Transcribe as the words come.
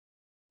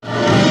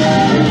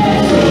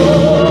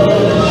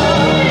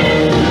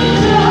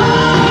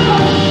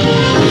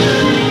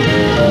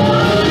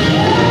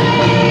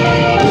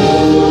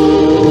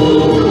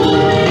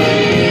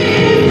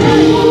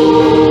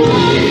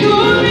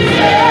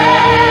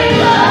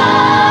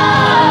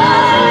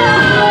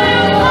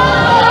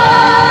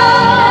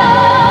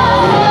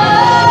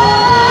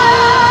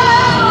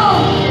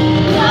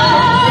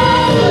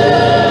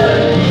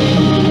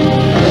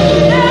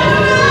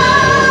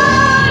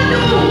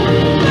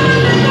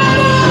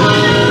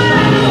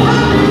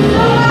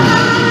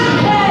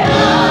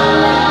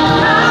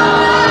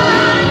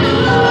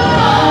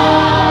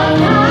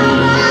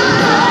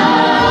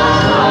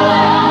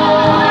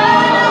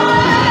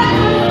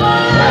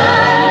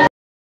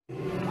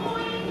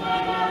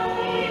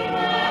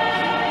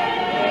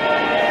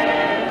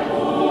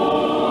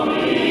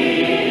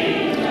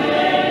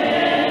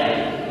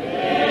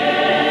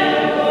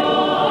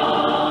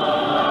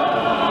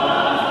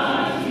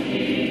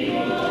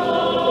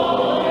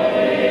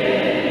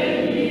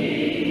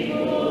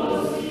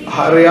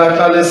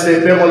Hariata le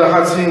sepe mo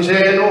lehatsheng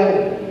jeno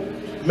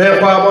me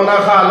go a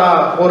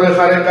bonagala gore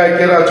ga re ka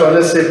kera tswa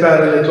le sepe a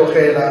re le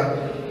tlogela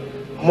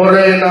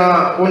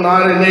morena o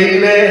na re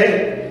neile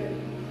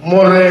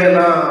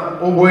morena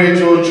o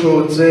boetse o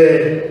tshotse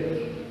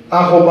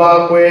a go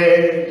bakwe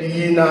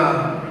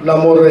leina la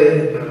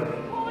morena.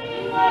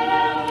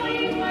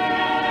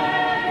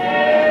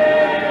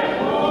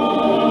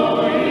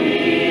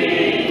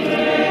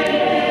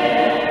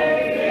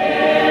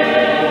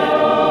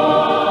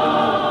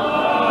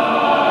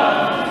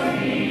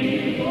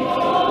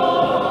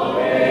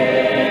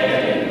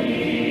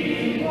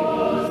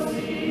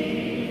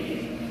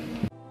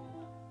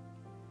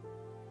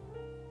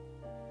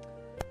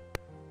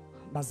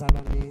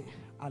 Bazalwane,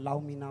 allow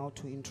me now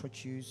to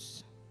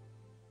introduce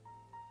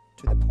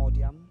to the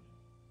podium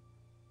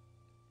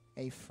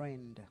a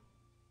friend,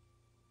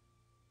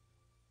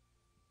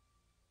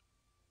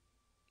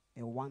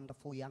 a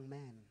wonderful young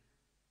man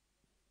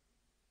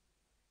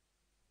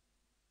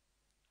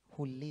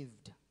who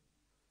lived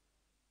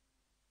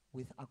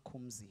with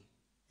Akhumzi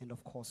and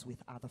of course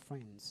with other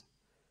friends,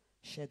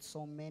 shared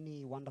so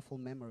many wonderful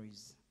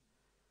memories.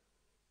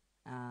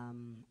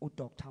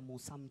 Dr.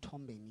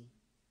 Thobeni.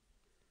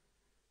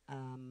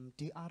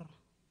 DR,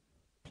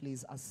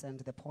 please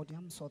ascend the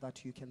podium so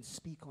that you can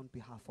speak on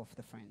behalf of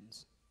the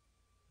friends.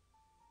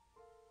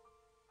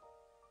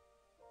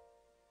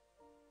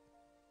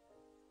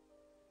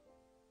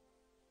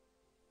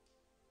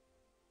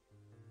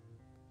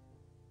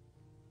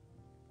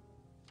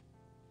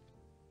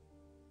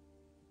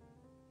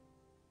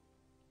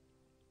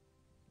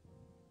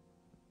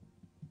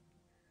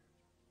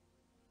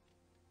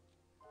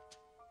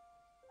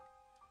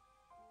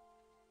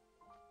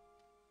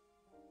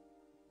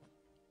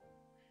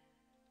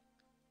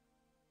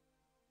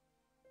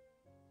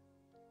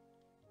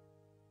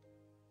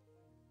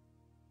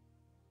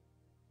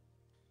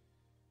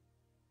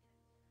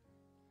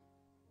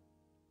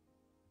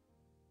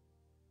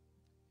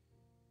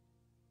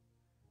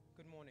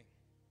 Good morning.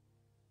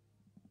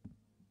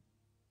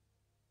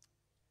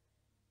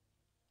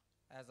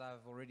 As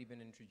I've already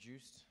been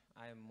introduced,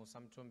 I am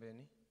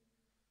Thobeni,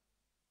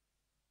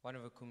 one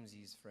of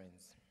Akhumzi's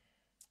friends.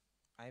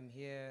 I'm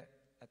here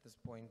at this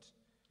point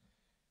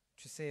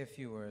to say a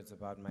few words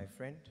about my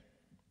friend.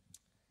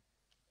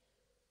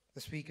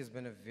 This week has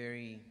been a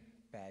very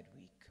bad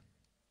week.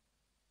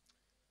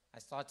 I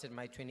started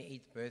my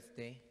 28th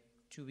birthday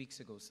 2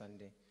 weeks ago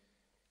Sunday,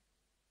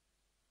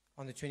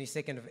 on the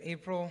 22nd of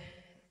April,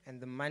 and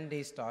the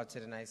Monday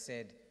started and I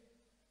said,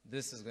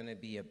 this is going to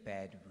be a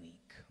bad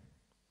week.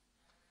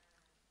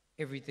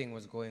 Everything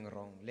was going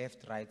wrong,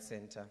 left, right,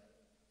 center.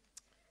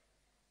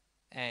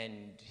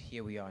 And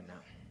here we are now.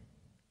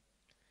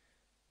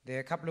 There are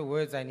a couple of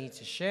words I need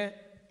to share.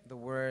 The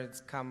words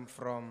come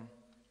from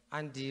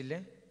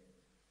Andile,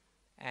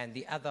 and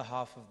the other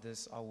half of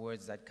this are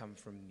words that come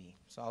from me.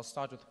 So I'll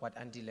start with what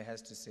Andile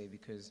has to say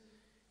because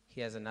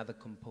he has another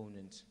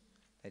component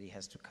that he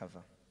has to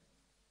cover.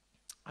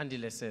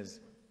 Andile says,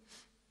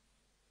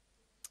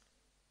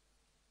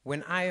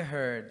 when I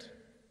heard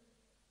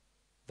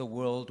the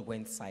world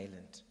went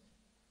silent,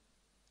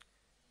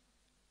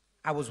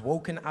 I was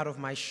woken out of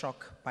my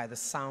shock by the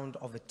sound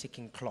of a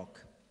ticking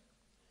clock.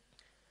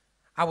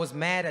 I was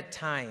mad at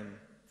time,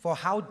 for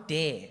how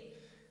dare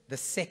the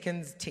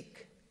seconds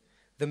tick,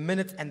 the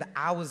minutes and the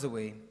hours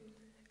away,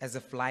 as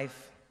if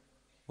life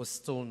was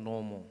still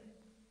normal.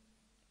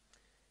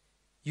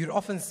 You'd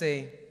often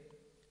say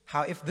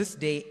how if this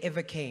day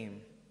ever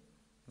came,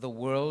 the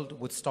world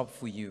would stop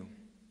for you.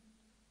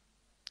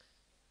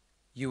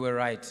 You were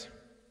right.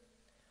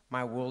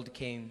 My world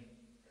came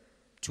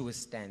to a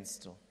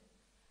standstill.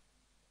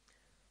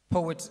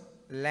 Poet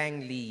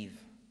Lang Leave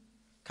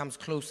comes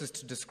closest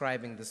to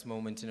describing this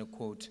moment in a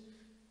quote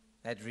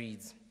that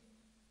reads,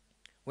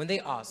 when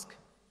they ask,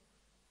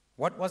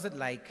 what was it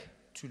like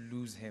to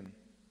lose him?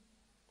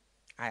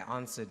 I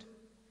answered,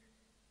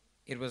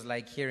 it was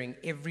like hearing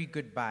every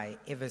goodbye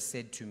ever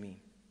said to me,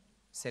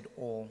 said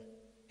all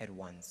at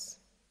once.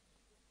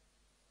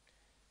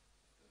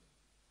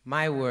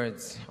 My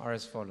words are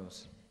as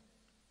follows.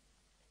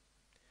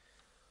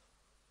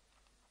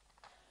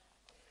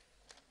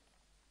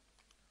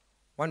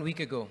 One week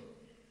ago,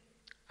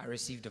 I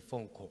received a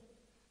phone call.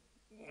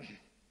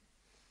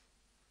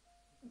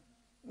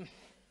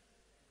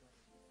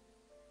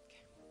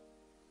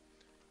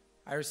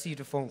 I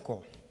received a phone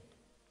call.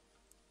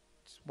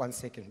 Just 1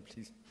 second,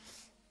 please.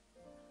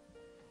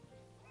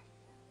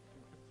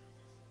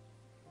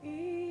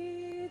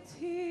 It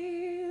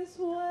is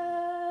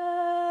well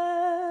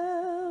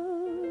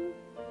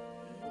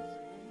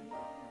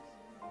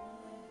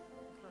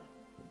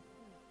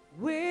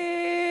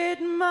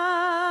with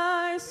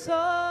my soul.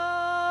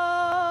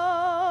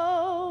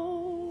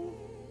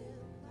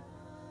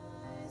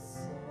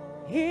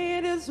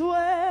 It is well.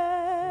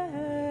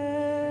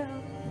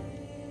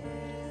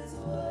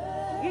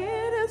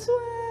 It is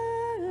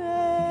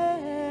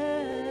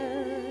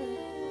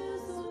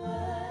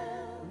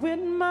well with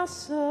my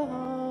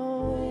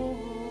soul.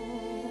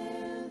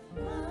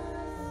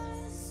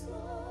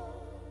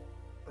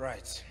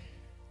 Right.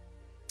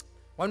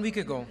 1 week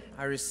ago,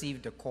 I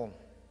received a call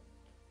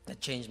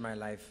that changed my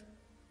life.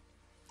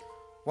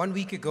 1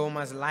 week ago,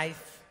 my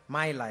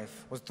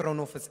life was thrown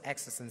off its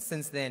axis, and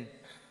since then,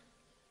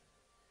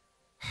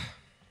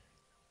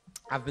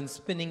 I've been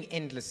spinning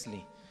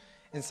endlessly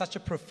in such a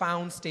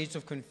profound state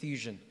of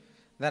confusion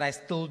that I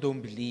still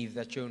don't believe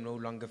that you're no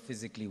longer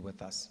physically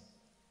with us.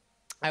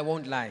 I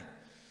won't lie.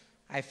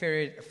 I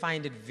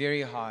find it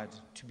very hard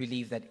to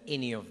believe that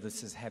any of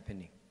this is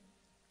happening.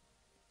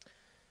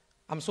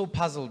 I'm so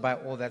puzzled by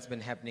all that's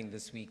been happening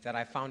this week that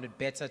I found it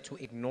better to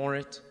ignore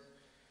it,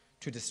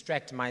 to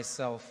distract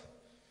myself,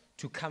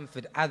 to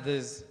comfort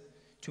others,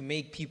 to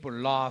make people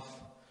laugh,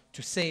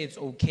 to say it's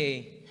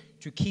okay,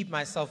 to keep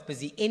myself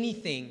busy,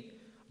 anything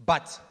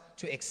but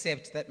to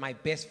accept that my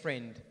best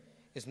friend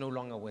is no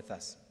longer with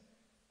us.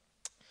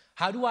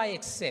 How do I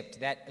accept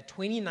that a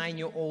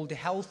 29-year-old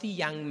healthy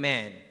young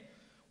man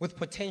with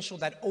potential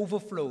that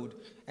overflowed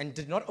and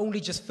did not only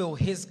just fill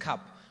his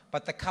cup,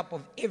 but the cup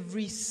of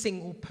every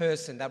single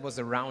person that was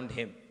around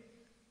him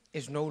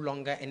is no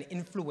longer an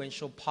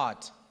influential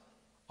part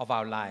of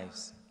our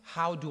lives?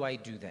 How do I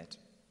do that?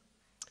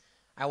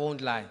 I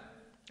won't lie,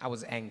 I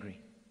was angry.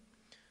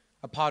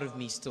 A part of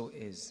me still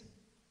is.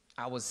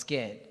 I was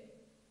scared.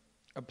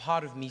 A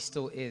part of me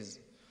still is.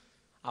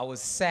 I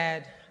was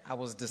sad, I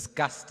was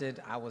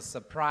disgusted, I was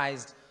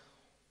surprised.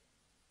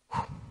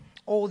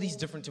 All these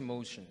different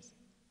emotions.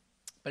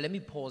 But let me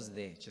pause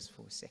there just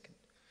for a second.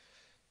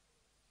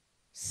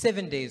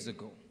 7 days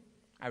ago,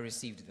 I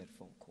received that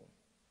phone call.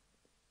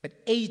 But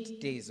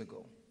 8 days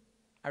ago,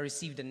 I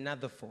received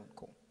another phone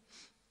call.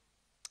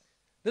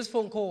 This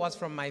phone call was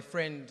from my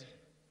friend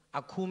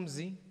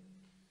Akhumzi.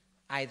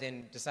 I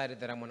then decided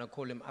that I'm going to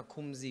call him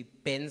Akhumzi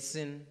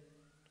Benson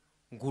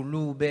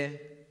Ngulube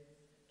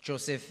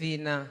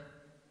Josephina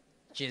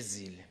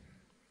Jezile.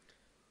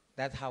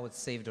 That's how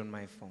it's saved on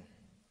my phone.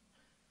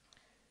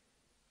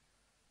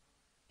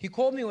 He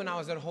called me when I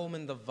was at home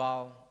in the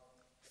Val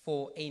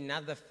for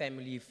another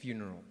family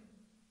funeral.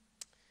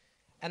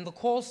 And the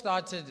call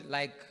started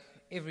like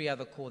every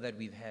other call that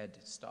we've had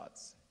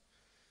starts.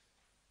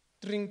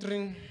 Tring,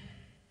 tring.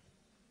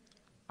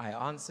 I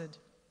answered.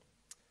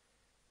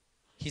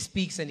 He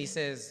speaks and he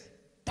says,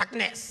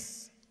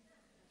 "Darkness."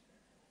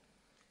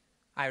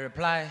 I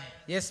reply,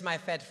 "Yes, my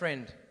fat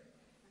friend.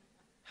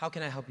 How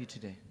can I help you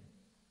today?"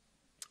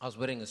 I was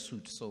wearing a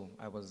suit, so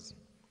I was.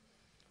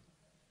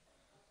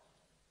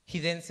 He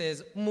then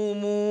says,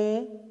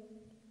 "Mumu."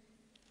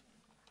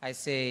 I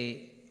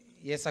say,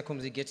 "Yes,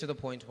 Akhumzi, get to the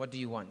point. What do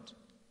you want?"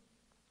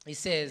 He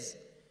says,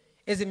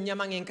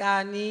 "Ezimnyama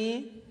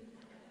ngenkani?"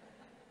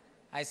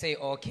 I say,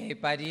 "Okay,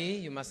 buddy,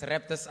 you must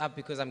wrap this up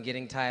because I'm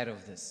getting tired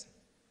of this."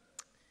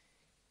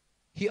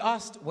 He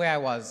asked where I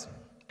was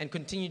and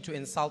continued to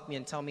insult me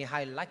and tell me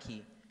how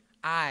lucky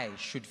I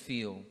should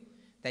feel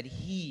that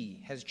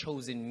he has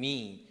chosen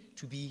me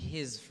to be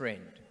his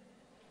friend.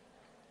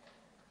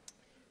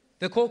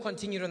 The call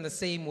continued on the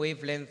same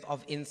wavelength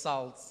of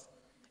insults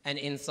and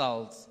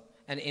insults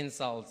and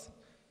insults.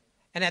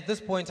 And at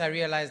this point, I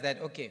realized that,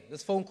 okay,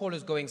 this phone call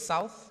is going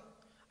south.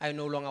 I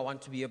no longer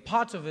want to be a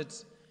part of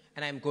it,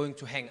 and I'm going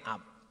to hang up.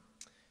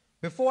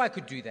 Before I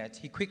could do that,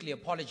 he quickly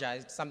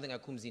apologized, something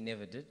Akhumzi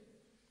never did,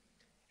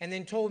 and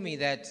then told me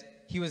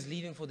that he was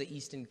leaving for the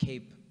Eastern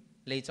Cape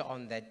later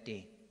on that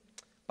day.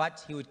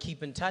 But he would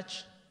keep in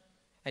touch,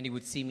 and he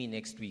would see me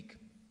next week.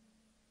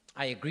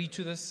 I agreed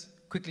to this,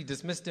 quickly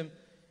dismissed him,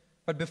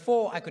 but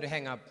before I could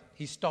hang up,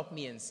 he stopped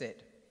me and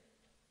said,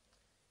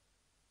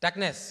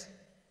 "Darkness."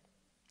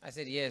 I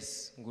said,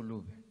 "Yes,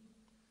 Ngulube."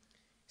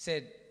 He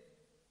said,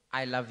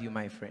 "I love you,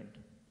 my friend."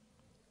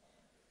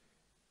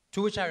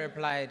 To which I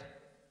replied,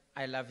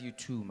 "I love you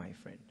too, my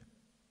friend."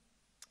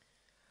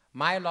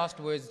 My last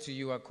words to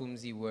you,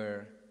 Akhumzi,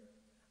 were,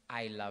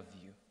 "I love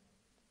you."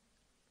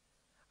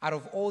 Out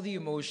of all the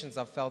emotions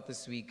I've felt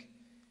this week,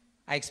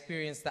 I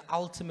experienced the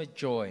ultimate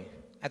joy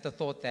at the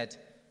thought that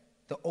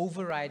the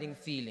overriding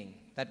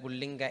feeling that will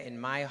linger in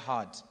my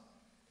heart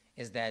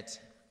is that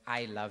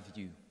I love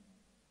you.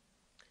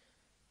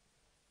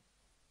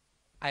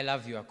 I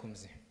love you,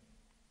 Akhumzi.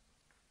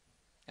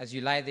 As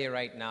you lie there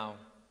right now,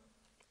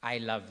 I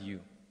love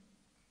you.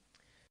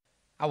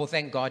 I will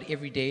thank God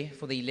every day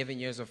for the 11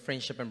 years of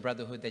friendship and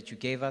brotherhood that you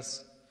gave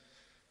us.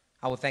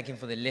 I will thank him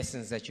for the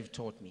lessons that you've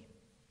taught me.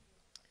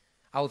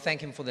 I will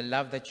thank him for the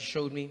love that you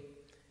showed me.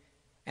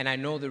 And I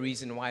know the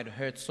reason why it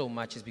hurt so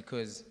much is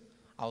because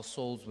our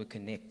souls were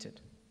connected.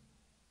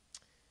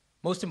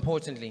 Most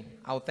importantly,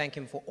 I will thank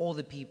him for all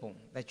the people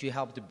that you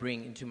helped to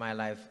bring into my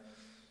life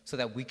so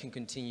that we can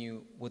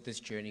continue with this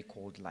journey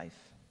called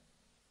life.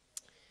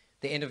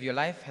 The end of your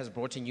life has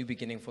brought a new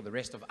beginning for the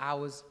rest of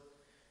ours.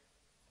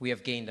 We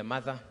have gained a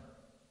mother.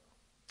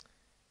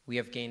 We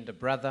have gained a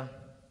brother.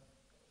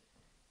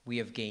 We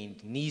have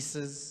gained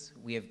nieces.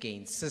 We have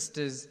gained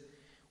sisters.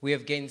 We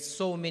have gained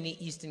so many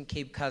Eastern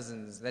Cape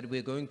cousins that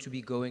we're going to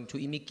be going to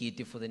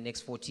Imikiti for the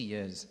next 40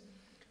 years.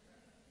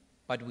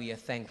 But we are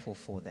thankful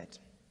for that.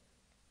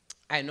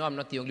 I know I'm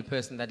not the only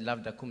person that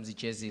loved Akhumzi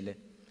Jezile,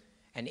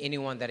 and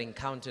anyone that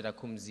encountered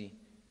Akhumzi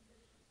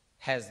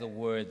has the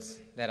words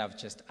that I've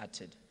just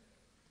uttered.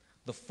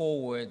 The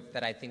 4 words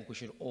that I think we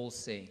should all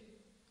say.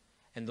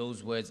 And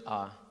those words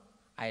are,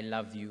 I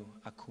love you,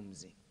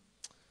 Akhumzi.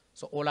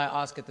 So all I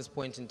ask at this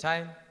point in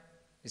time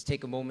is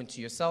take a moment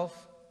to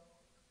yourself,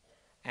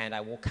 and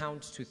I will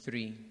count to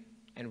 3,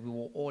 and we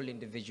will all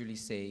individually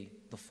say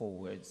the 4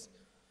 words.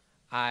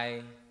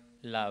 I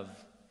love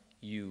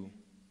you,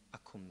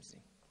 Akhumzi.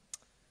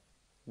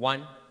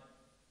 1,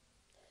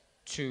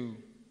 2,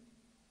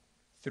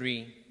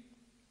 3.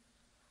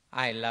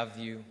 I love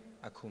you,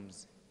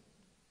 Akhumzi.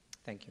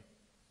 Thank you.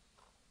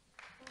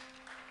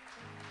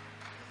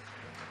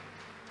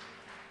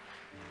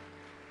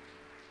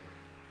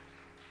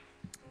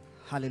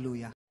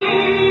 Hallelujah.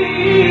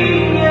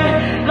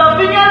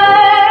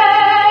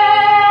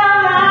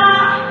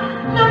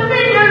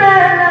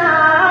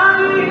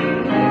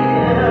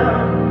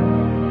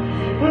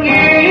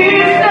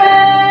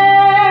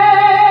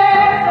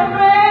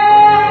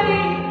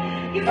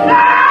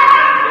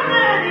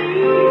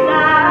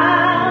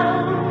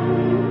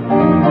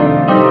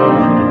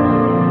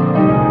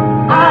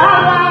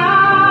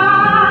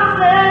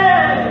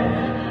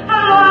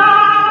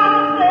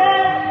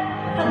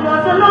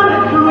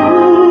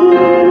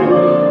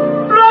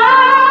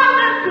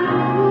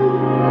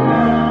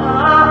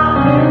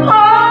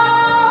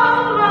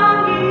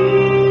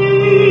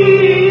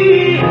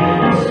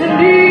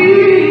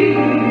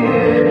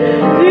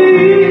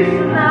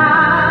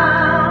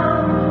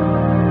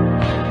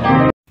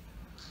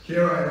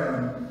 Here I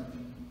am,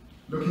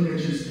 looking at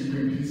you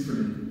sleeping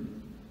peacefully.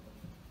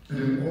 And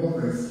in all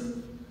this,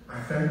 I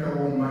thank the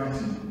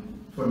Almighty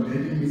for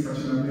lending me such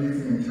an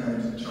amazing and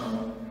talented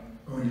child,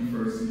 only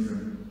for a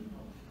season.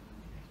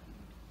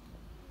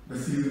 The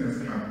season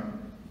has come.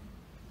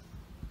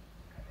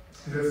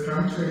 It has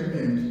come to an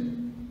end,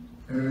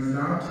 and it is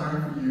now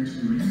time for you to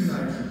be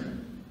reunited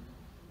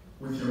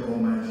with your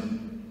Almighty.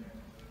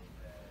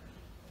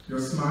 Your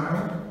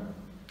smile,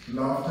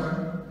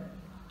 laughter,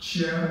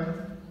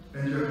 cheer,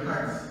 and your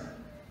hugs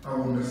I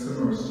will miss the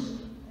most.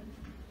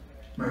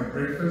 My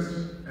breakfast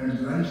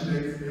and lunch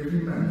dates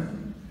every month.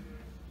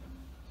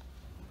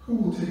 Who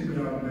will take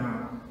me out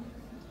now?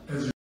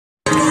 As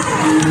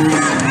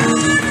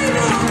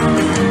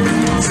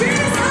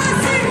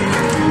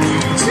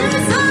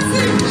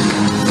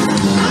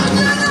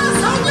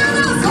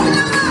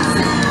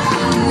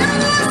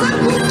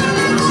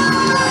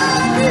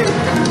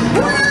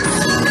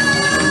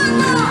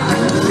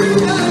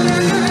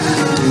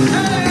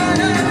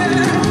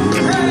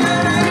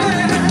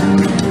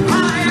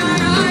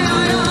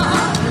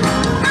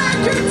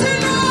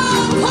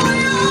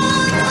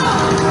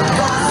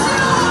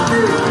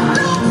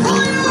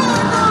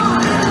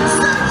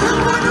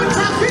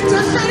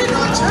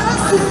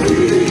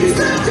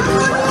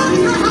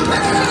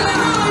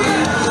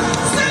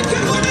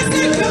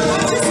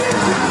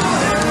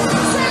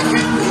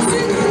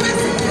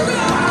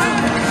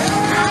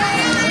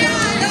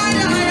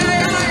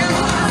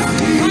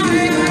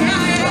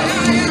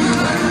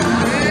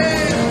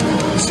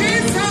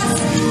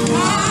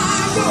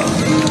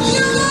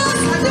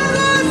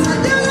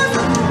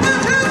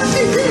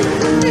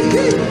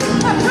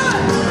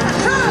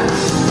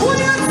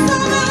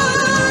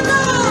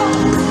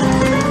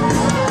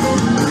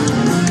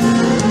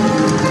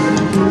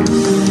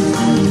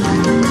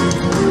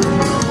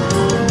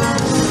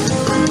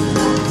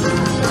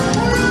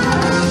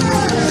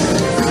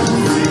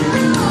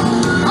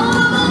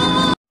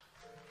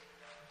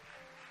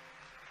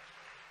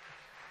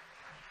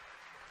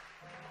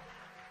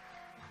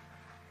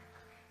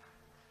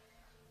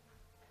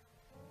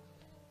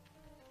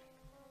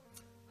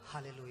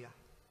Hallelujah.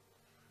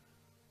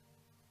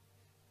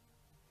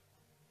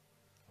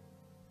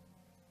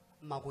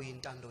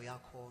 Makuyintando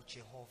yakho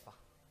Jehova.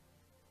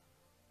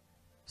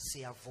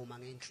 Siyavuma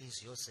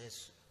ngenhliziyo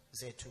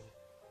zethu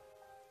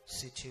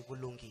sithi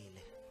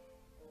kulungile.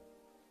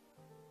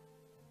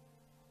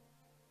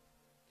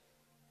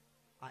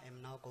 I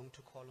am now going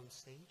to call on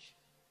stage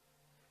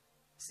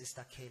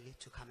Sister Kelly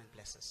to come and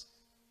bless us.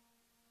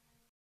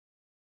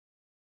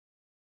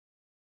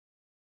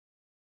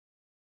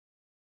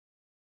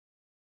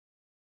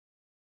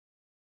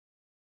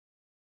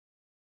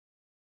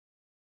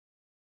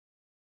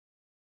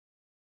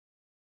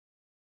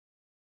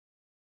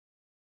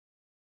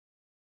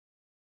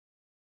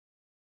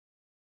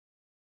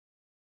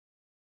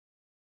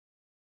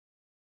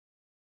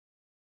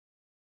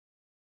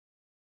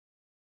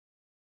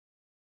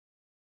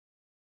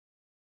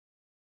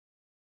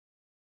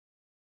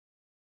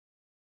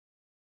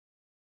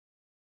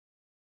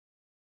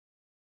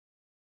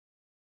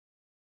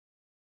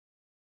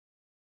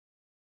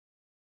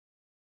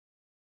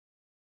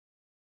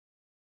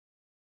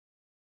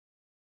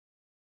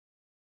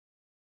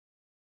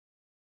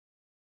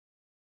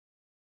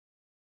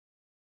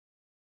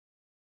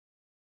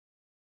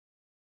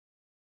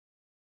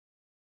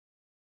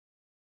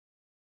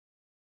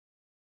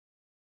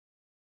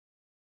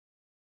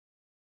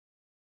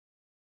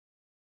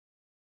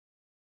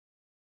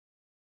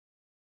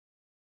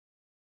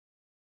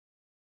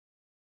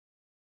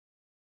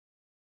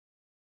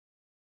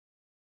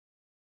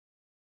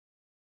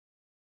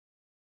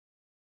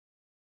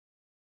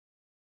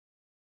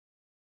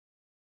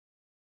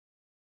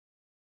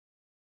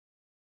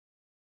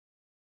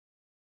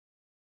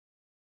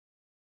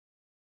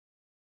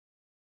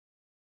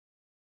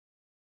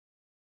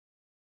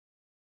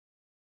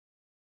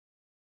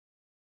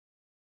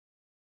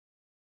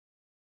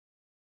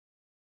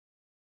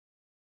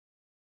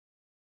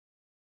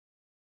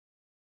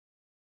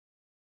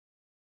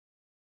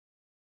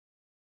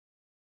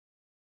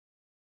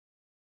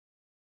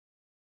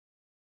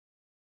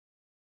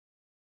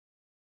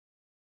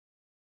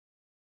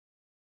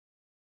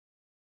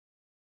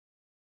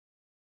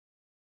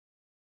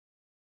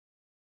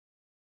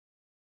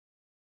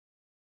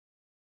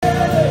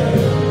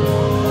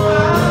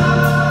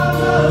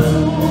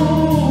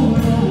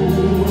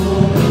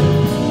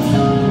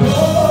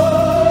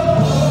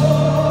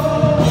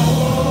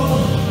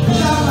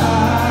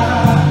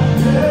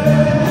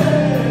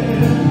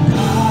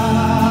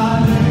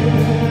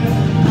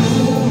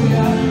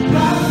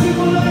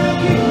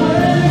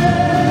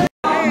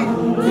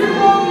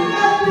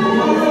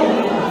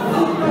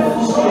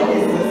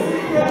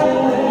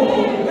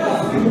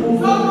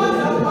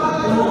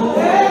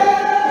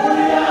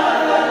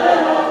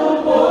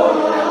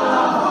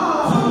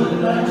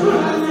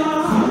 Thank you.